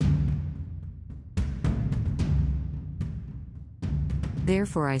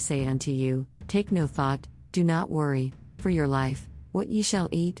Therefore I say unto you, take no thought, do not worry, for your life, what ye shall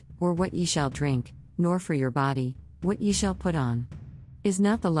eat, or what ye shall drink, nor for your body, what ye shall put on. Is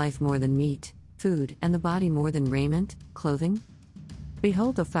not the life more than meat, food, and the body more than raiment, clothing?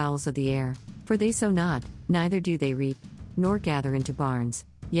 Behold the fowls of the air, for they sow not, neither do they reap, nor gather into barns,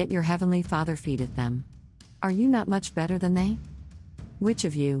 yet your heavenly Father feedeth them. Are you not much better than they? Which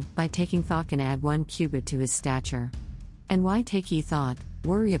of you, by taking thought, can add 1 cubit to his stature? And why take ye thought,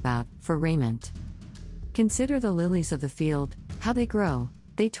 worry about, for raiment? Consider the lilies of the field, how they grow,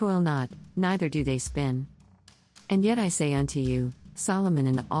 they toil not, neither do they spin. And yet I say unto you, Solomon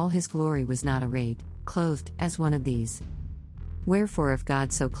in all his glory was not arrayed, clothed, as one of these. Wherefore if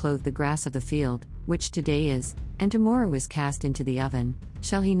God so clothe the grass of the field, which today is, and tomorrow is cast into the oven,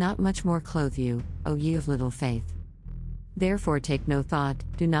 shall he not much more clothe you, O ye of little faith? Therefore take no thought,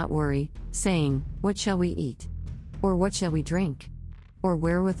 do not worry, saying, what shall we eat? Or what shall we drink? Or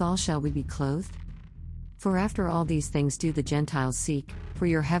wherewithal shall we be clothed? For after all these things do the Gentiles seek, for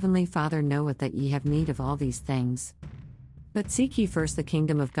your heavenly Father knoweth that ye have need of all these things. But seek ye first the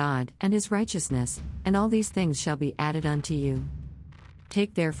kingdom of God, and his righteousness, and all these things shall be added unto you.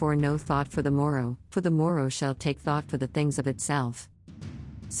 Take therefore no thought for the morrow shall take thought for the things of itself.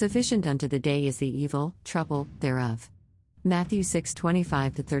 Sufficient unto the day is the evil, trouble, thereof. Matthew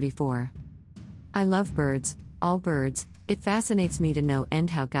 6:25-34. I love birds, all birds. It fascinates me to know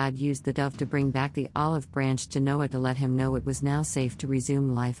how God used the dove to bring back the olive branch to Noah to let him know it was now safe to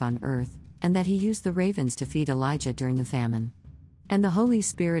resume life on earth, and that he used the ravens to feed Elijah during the famine. And the Holy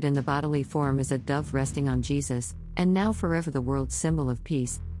Spirit in the bodily form is a dove resting on Jesus, and now forever the world's symbol of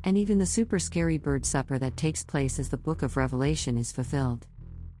peace, and even the super scary bird supper that takes place as the book of Revelation is fulfilled.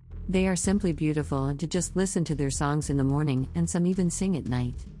 They are simply beautiful, and to just listen to their songs in the morning, and some even sing at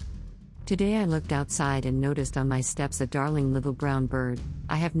night. Today I looked outside and noticed on my steps a darling little brown bird.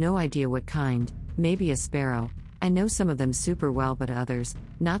 I have no idea what kind, maybe a sparrow. I know some of them super well, but others,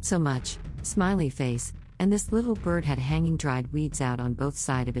 not so much. Smiley face, and this little bird had hanging dried weeds out on both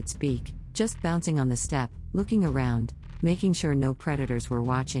sides of its beak, just bouncing on the step, looking around, making sure no predators were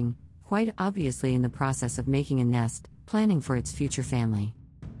watching, quite obviously in the process of making a nest, planning for its future family.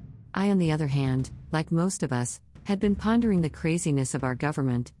 I, on the other hand, like most of us, had been pondering the craziness of our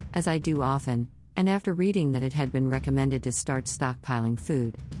government, as I do often, and after reading that it had been recommended to start stockpiling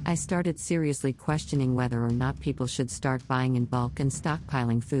food, I started seriously questioning whether or not people should start buying in bulk and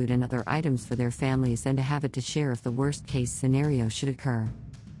stockpiling food and other items for their families and to have it to share if the worst case scenario should occur.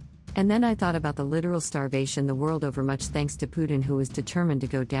 And then I thought about the literal starvation the world over, much thanks to Putin, who is determined to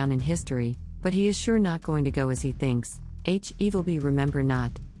go down in history, but he is sure not going to go as he thinks. Evil be, remember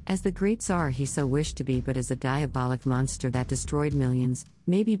not, as the great Tsar he so wished to be, but as a diabolic monster that destroyed millions,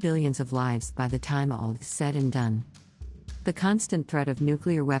 maybe billions of lives by the time all is said and done. The constant threat of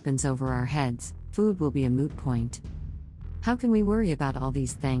nuclear weapons over our heads, food will be a moot point. How can we worry about all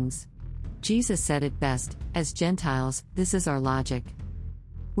these things? Jesus said it best, as Gentiles, this is our logic.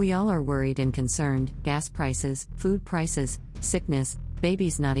 We all are worried and concerned: gas prices, food prices, sickness,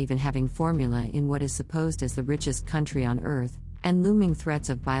 babies not even having formula in what is supposed as the richest country on earth, and looming threats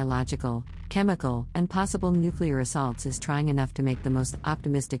of biological, chemical, and possible nuclear assaults is trying enough to make the most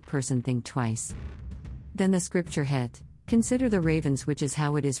optimistic person think twice. Then the scripture hit. Consider the ravens, which is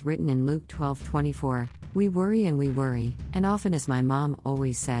how it is written in Luke 12:24. We worry, and often, as my mom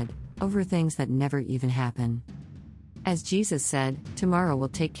always said, over things that never even happen. As Jesus said, tomorrow will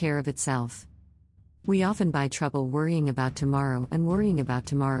take care of itself. We often buy trouble worrying about tomorrow, and worrying about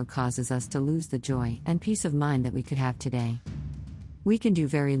tomorrow causes us to lose the joy and peace of mind that we could have today. We can do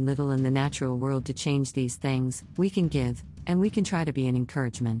very little in the natural world to change these things. We can give, and we can try to be an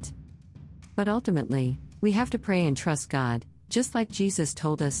encouragement. But ultimately, we have to pray and trust God, just like Jesus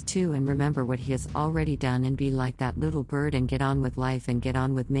told us to, and remember what He has already done, and be like that little bird and get on with life and get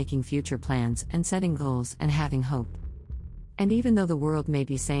on with making future plans and setting goals and having hope. And even though the world may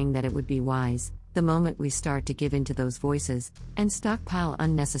be saying that it would be wise, the moment we start to give in to those voices and stockpile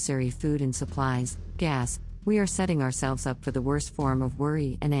unnecessary food and supplies, gas, we are setting ourselves up for the worst form of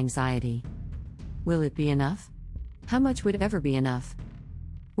worry and anxiety. Will it be enough? How much would ever be enough?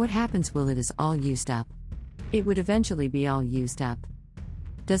 What happens will it is all used up? It would eventually be all used up.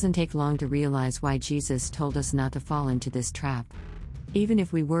 Doesn't take long to realize why Jesus told us not to fall into this trap. Even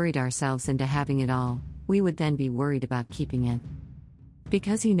if we worried ourselves into having it all, we would then be worried about keeping it.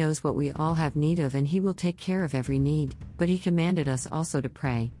 Because He knows what we all have need of, and He will take care of every need, but He commanded us also to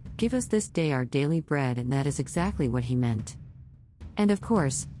pray, "Give us this day our daily bread," and that is exactly what He meant. And of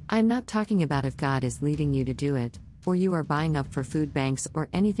course, I'm not talking about if God is leading you to do it, or you are buying up for food banks or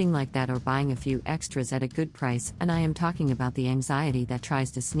anything like that, or buying a few extras at a good price, and I am talking about the anxiety that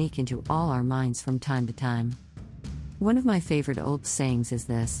tries to sneak into all our minds from time to time. One of my favorite old sayings is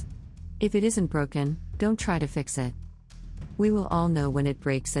this: if it isn't broken, don't try to fix it. We will all know when it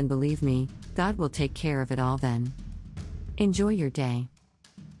breaks, and believe me, God will take care of it all then. Enjoy your day.